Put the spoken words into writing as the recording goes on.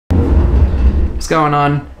What's going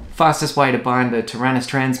on? Fastest way to bind a Taranis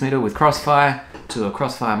transmitter with Crossfire to a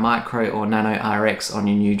Crossfire Micro or Nano RX on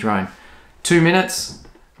your new drone. 2 minutes,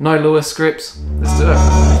 no luascripts. Let's do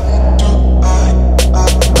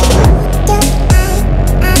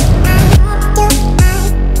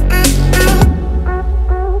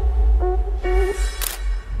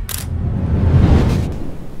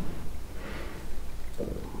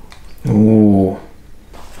it. Ooh.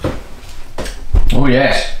 Oh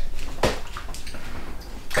yes.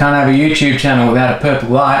 Can't have a YouTube channel without a purple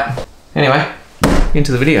light. Anyway,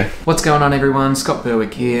 into the video. What's going on everyone? Scott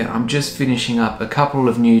Berwick here. I'm just finishing up a couple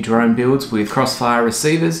of new drone builds with Crossfire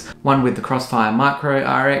receivers. One with the Crossfire Micro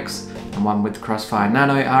RX and one with the Crossfire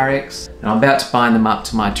Nano RX. And I'm about to bind them up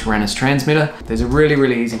to my Taranis transmitter. There's a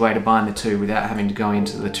really easy way to bind the two without having to go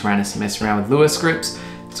into the Taranis and mess around with luascripts.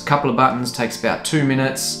 It's a couple of buttons, takes about 2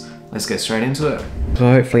 minutes. Let's get straight into it.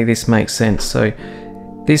 So hopefully this makes sense. So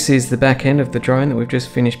this is the back end of the drone that we've just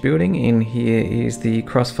finished building. In here is the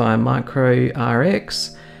Crossfire Micro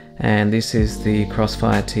RX, and this is the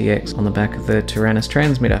Crossfire TX on the back of the Taranis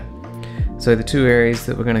transmitter. So the two areas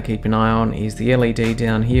that we're going to keep an eye on is the LED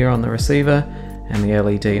down here on the receiver and the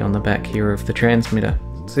LED on the back here of the transmitter.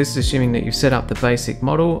 So this is assuming that you've set up the basic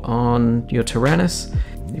model on your Taranis.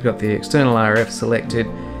 You've got the external RF selected.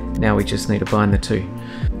 Now we just need to bind the two.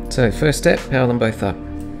 So first step, power them both up.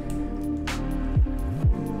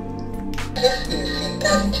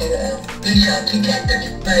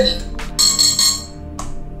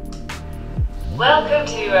 Welcome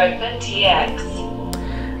to Open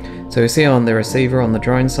TX. So we see on the receiver on the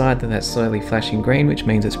drone side that that's slowly flashing green, which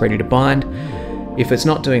means it's ready to bind. If it's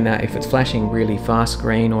not doing that, if it's flashing really fast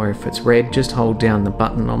green or if it's red, just hold down the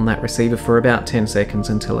button on that receiver for about 10 seconds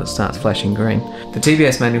until it starts flashing green. The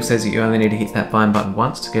TBS manual says that you only need to hit that bind button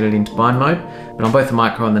once to get it into bind mode, but on both the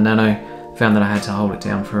Micro and the Nano, found that I had to hold it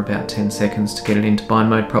down for about 10 seconds to get it into bind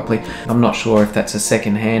mode properly. I'm not sure if that's a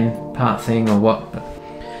second hand part thing or what.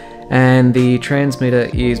 And the transmitter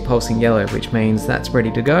is pulsing yellow, which means that's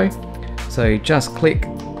ready to go. So just click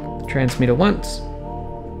the transmitter once.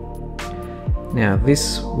 Now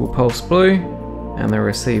this will pulse blue and the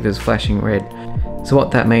receiver's flashing red. So what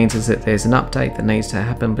that means is that there's an update that needs to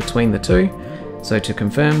happen between the two. So to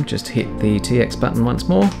confirm, just hit the TX button once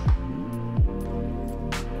more.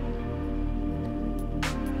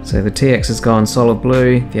 So the TX has gone solid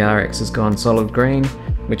blue, the RX has gone solid green,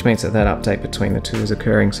 which means that that update between the two is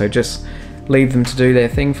occurring. So just leave them to do their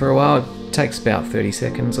thing for a while. It takes about 30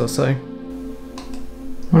 seconds or so.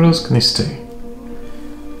 What else can this do?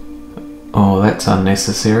 Oh, that's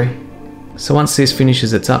unnecessary. So once this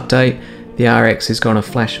finishes its update, the RX is going to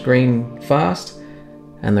flash green fast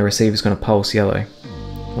and the receiver is going to pulse yellow,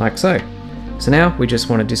 like so. So now we just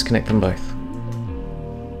want to disconnect them both.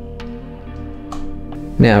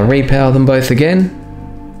 Now repower them both again.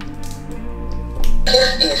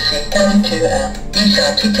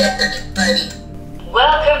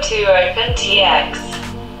 Welcome to Open TX.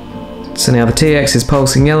 So now the TX is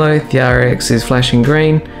pulsing yellow, the RX is flashing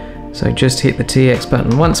green. So just hit the TX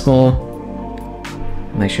button once more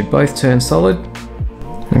and they should both turn solid.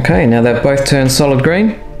 Okay, now they've both turned solid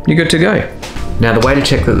green, you're good to go. Now the way to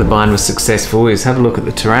check that the bind was successful is have a look at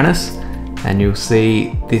the Taranis and you'll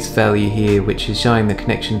see this value here which is showing the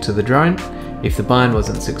connection to the drone. If the bind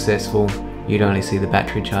wasn't successful, you'd only see the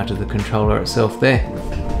battery charge of the controller itself there.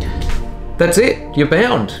 That's it, you're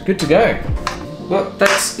bound, good to go. Well,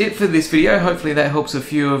 that's it for this video. Hopefully that helps a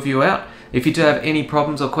few of you out. If you do have any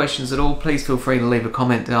problems or questions at all, please feel free to leave a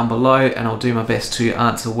comment down below and I'll do my best to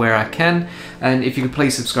answer where I can. And if you could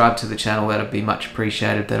please subscribe to the channel, that would be much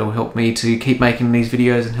appreciated. That'll help me to keep making these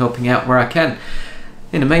videos and helping out where I can.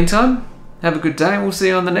 In the meantime, have a good day and we'll see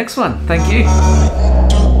you on the next one. Thank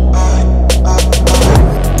you.